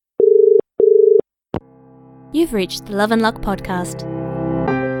You've reached the Love and Luck podcast.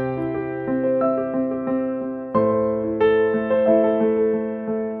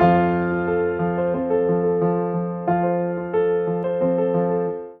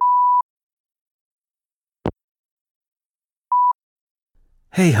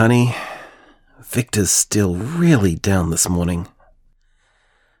 Hey honey, Victor's still really down this morning.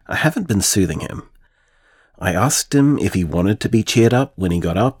 I haven't been soothing him. I asked him if he wanted to be cheered up when he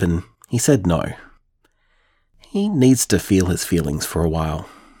got up and he said no. He needs to feel his feelings for a while.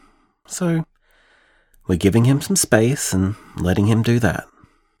 So, we're giving him some space and letting him do that.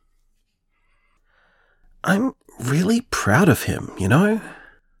 I'm really proud of him, you know?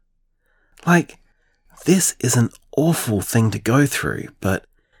 Like, this is an awful thing to go through, but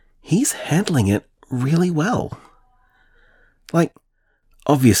he's handling it really well. Like,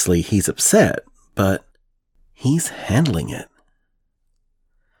 obviously he's upset, but he's handling it.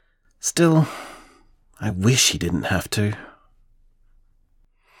 Still, I wish he didn't have to.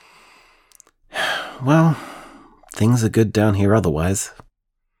 Well, things are good down here otherwise.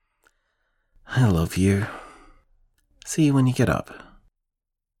 I love you. See you when you get up.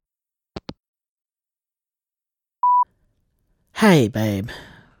 Hey, babe.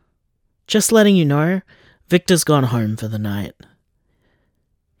 Just letting you know, Victor's gone home for the night.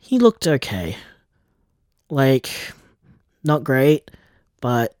 He looked okay. Like, not great,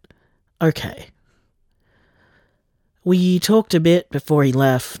 but okay. We talked a bit before he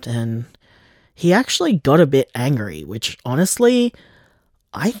left, and he actually got a bit angry, which honestly,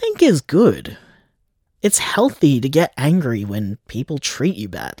 I think is good. It's healthy to get angry when people treat you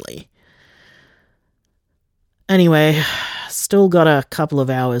badly. Anyway, still got a couple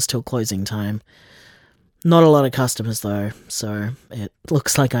of hours till closing time. Not a lot of customers though, so it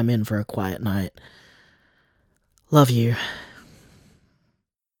looks like I'm in for a quiet night. Love you.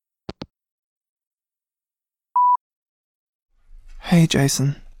 Hey,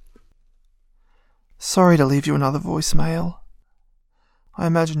 Jason. Sorry to leave you another voicemail. I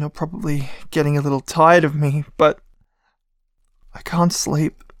imagine you're probably getting a little tired of me, but I can't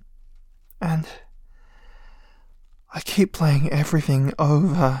sleep, and I keep playing everything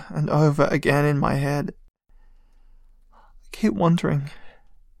over and over again in my head. I keep wondering,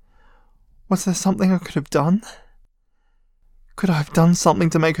 was there something I could have done? Could I have done something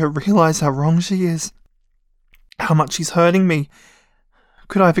to make her realize how wrong she is? How much she's hurting me?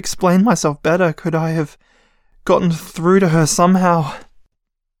 Could I have explained myself better? Could I have gotten through to her somehow?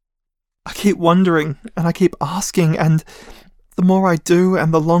 I keep wondering, and I keep asking, and the more I do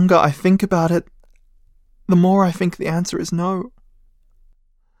and the longer I think about it, the more I think the answer is no.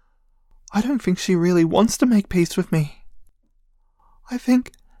 I don't think she really wants to make peace with me. I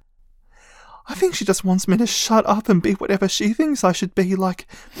think she just wants me to shut up and be whatever she thinks I should be, like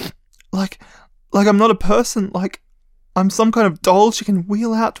I'm not a person, like I'm some kind of doll she can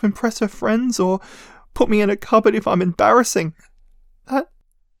wheel out to impress her friends or put me in a cupboard if I'm embarrassing. That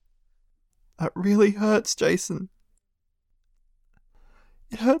really hurts, Jason.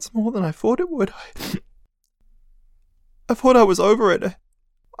 It hurts more than I thought it would. I thought I was over it.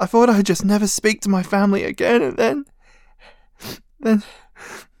 I thought I'd just never speak to my family again, and then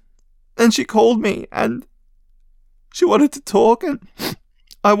she called me, and she wanted to talk, and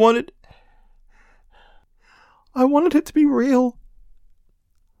I wanted it to be real.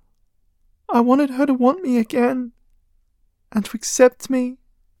 I wanted her to want me again, and to accept me,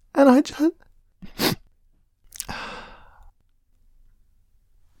 and I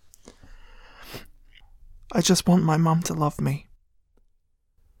just want my mum to love me.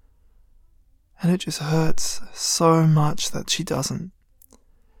 And it just hurts so much that she doesn't.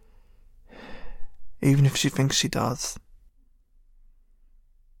 Even if she thinks she does.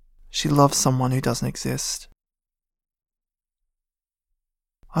 She loves someone who doesn't exist.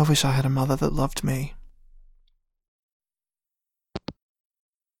 I wish I had a mother that loved me.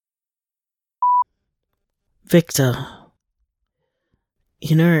 Victor.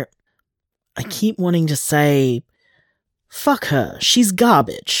 You know, I keep wanting to say, fuck her, she's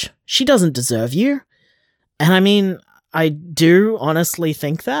garbage. She doesn't deserve you. And I mean, I do honestly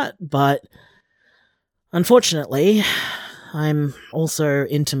think that, but unfortunately, I'm also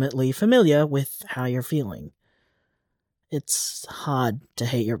intimately familiar with how you're feeling. It's hard to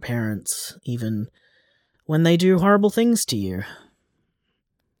hate your parents, even when they do horrible things to you.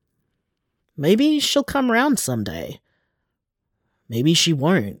 Maybe she'll come around someday. Maybe she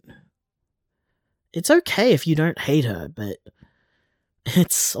won't. It's okay if you don't hate her, but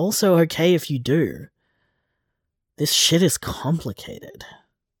it's also okay if you do. This shit is complicated.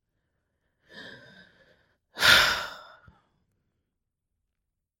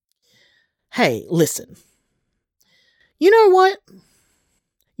 Hey, listen. You know what?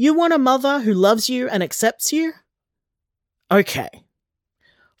 You want a mother who loves you and accepts you? Okay.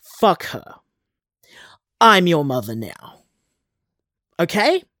 Fuck her. I'm your mother now.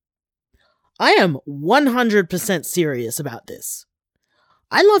 Okay? I am 100% serious about this.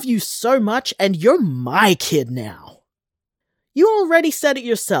 I love you so much and you're my kid now. You already said it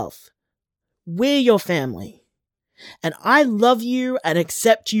yourself. We're your family. And I love you and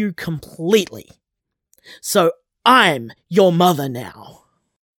accept you completely. So I'm your mother now.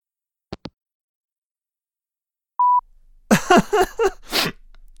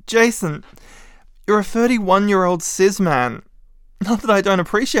 Jason, you're a 31-year-old cis man. Not that I don't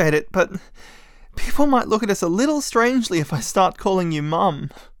appreciate it, but people might look at us a little strangely if I start calling you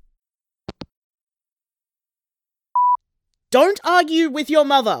Mum. Don't argue with your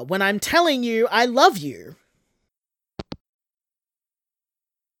mother when I'm telling you I love you.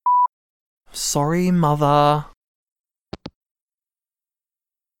 Sorry, Mother.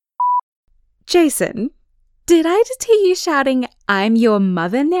 Jason, did I just hear you shouting, "I'm your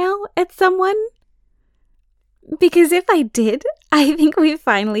mother now" at someone? Because if I did, I think we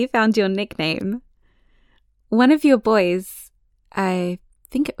finally found your nickname. One of your boys, I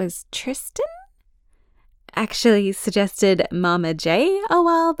think it was Tristan, actually suggested Mama J a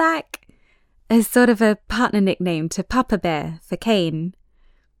while back as sort of a partner nickname to Papa Bear for Kane.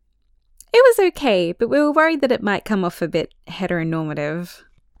 It was okay, but we were worried that it might come off a bit heteronormative.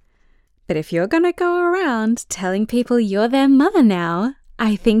 But if you're gonna go around telling people you're their mother now,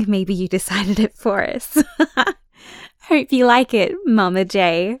 I think maybe you decided it for us. Hope you like it, Mama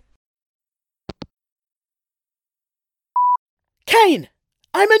J. Kane,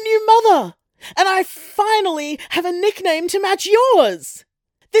 I'm a new mother, and I finally have a nickname to match yours.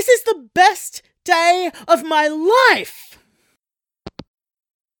 This is the best day of my life.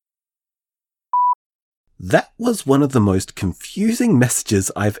 That was one of the most confusing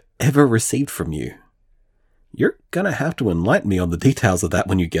messages I've ever received from you. You're gonna have to enlighten me on the details of that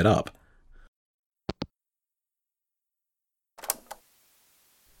when you get up.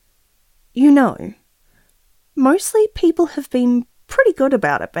 You know, mostly people have been pretty good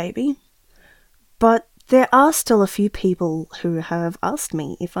about it, baby. But there are still a few people who have asked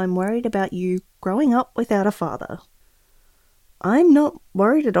me if I'm worried about you growing up without a father. I'm not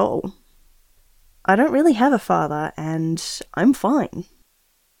worried at all. I don't really have a father, and I'm fine.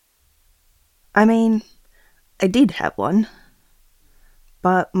 I mean, I did have one,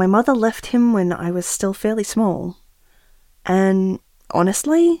 but my mother left him when I was still fairly small. And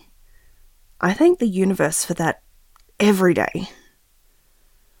honestly, I thank the universe for that every day.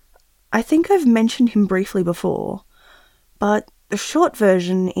 I think I've mentioned him briefly before, but the short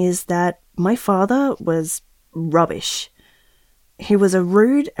version is that my father was rubbish. He was a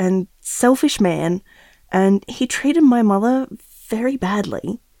rude and selfish man, and he treated my mother very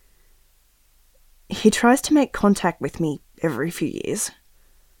badly. He tries to make contact with me every few years.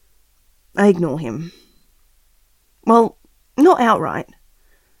 I ignore him. Well, not outright.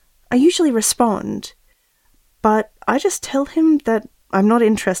 I usually respond, but I just tell him that I'm not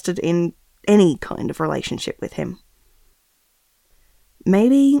interested in any kind of relationship with him.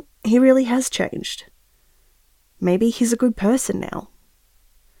 Maybe he really has changed. Maybe he's a good person now.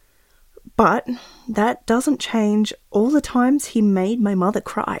 But that doesn't change all the times he made my mother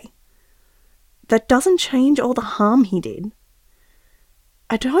cry. That doesn't change all the harm he did.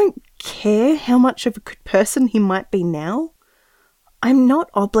 I don't care how much of a good person he might be now. I'm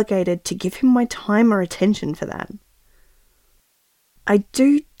not obligated to give him my time or attention for that. I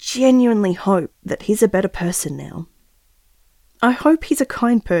do genuinely hope that he's a better person now. I hope he's a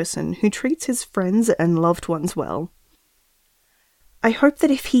kind person who treats his friends and loved ones well. I hope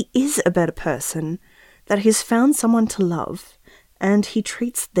that if he is a better person, that he's found someone to love, and he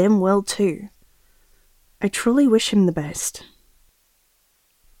treats them well too. I truly wish him the best.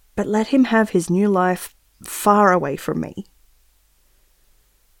 But let him have his new life far away from me.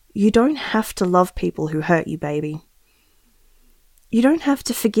 You don't have to love people who hurt you, baby. You don't have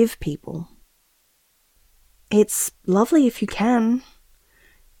to forgive people. It's lovely if you can.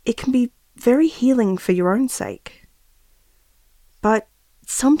 It can be very healing for your own sake. But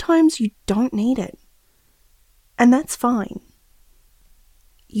sometimes you don't need it. And that's fine.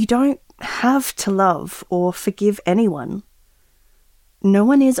 You don't have to love or forgive anyone. No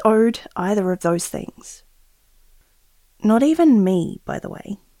one is owed either of those things. Not even me, by the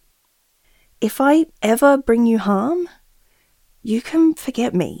way. If I ever bring you harm, you can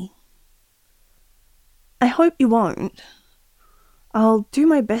forget me. I hope you won't. I'll do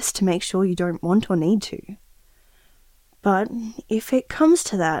my best to make sure you don't want or need to. But if it comes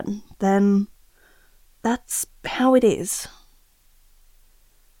to that, then That's how it is.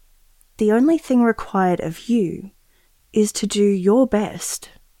 The only thing required of you is to do your best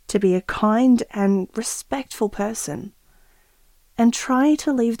to be a kind and respectful person and try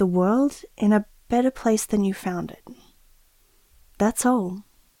to leave the world in a better place than you found it. That's all.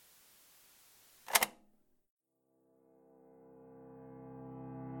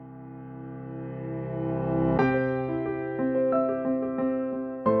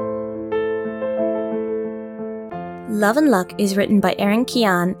 Love and Luck is written by Erin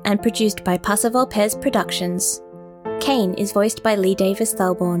Kian and produced by Pasavolpez Productions. Kane is voiced by Lee Davis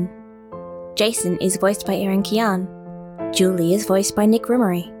Thalborn. Jason is voiced by Erin Kian. Julie is voiced by Nick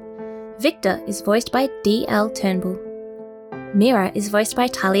Rumery. Victor is voiced by D.L. Turnbull. Mira is voiced by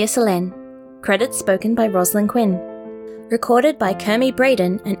Talia Salen. Credits spoken by Rosalind Quinn. Recorded by Kermie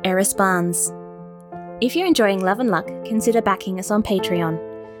Braden and Eris Barnes. If you're enjoying Love and Luck, consider backing us on Patreon.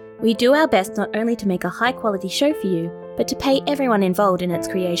 We do our best not only to make a high-quality show for you, but to pay everyone involved in its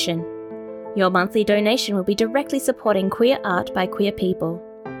creation. Your monthly donation will be directly supporting queer art by queer people.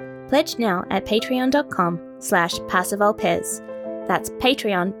 Pledge now at patreon.com/PassiveAlpez. That's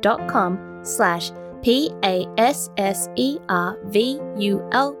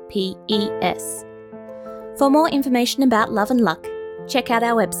patreon.com/PASSERVULPES. For more information about Love and Luck, check out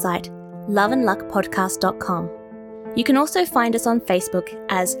our website, loveandluckpodcast.com. You can also find us on Facebook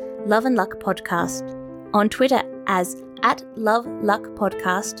as Love and Luck Podcast, on Twitter as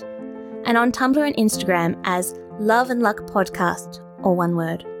 @LoveLuckPodcast, and on Tumblr and Instagram as Love and Luck Podcast, or one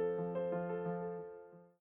word.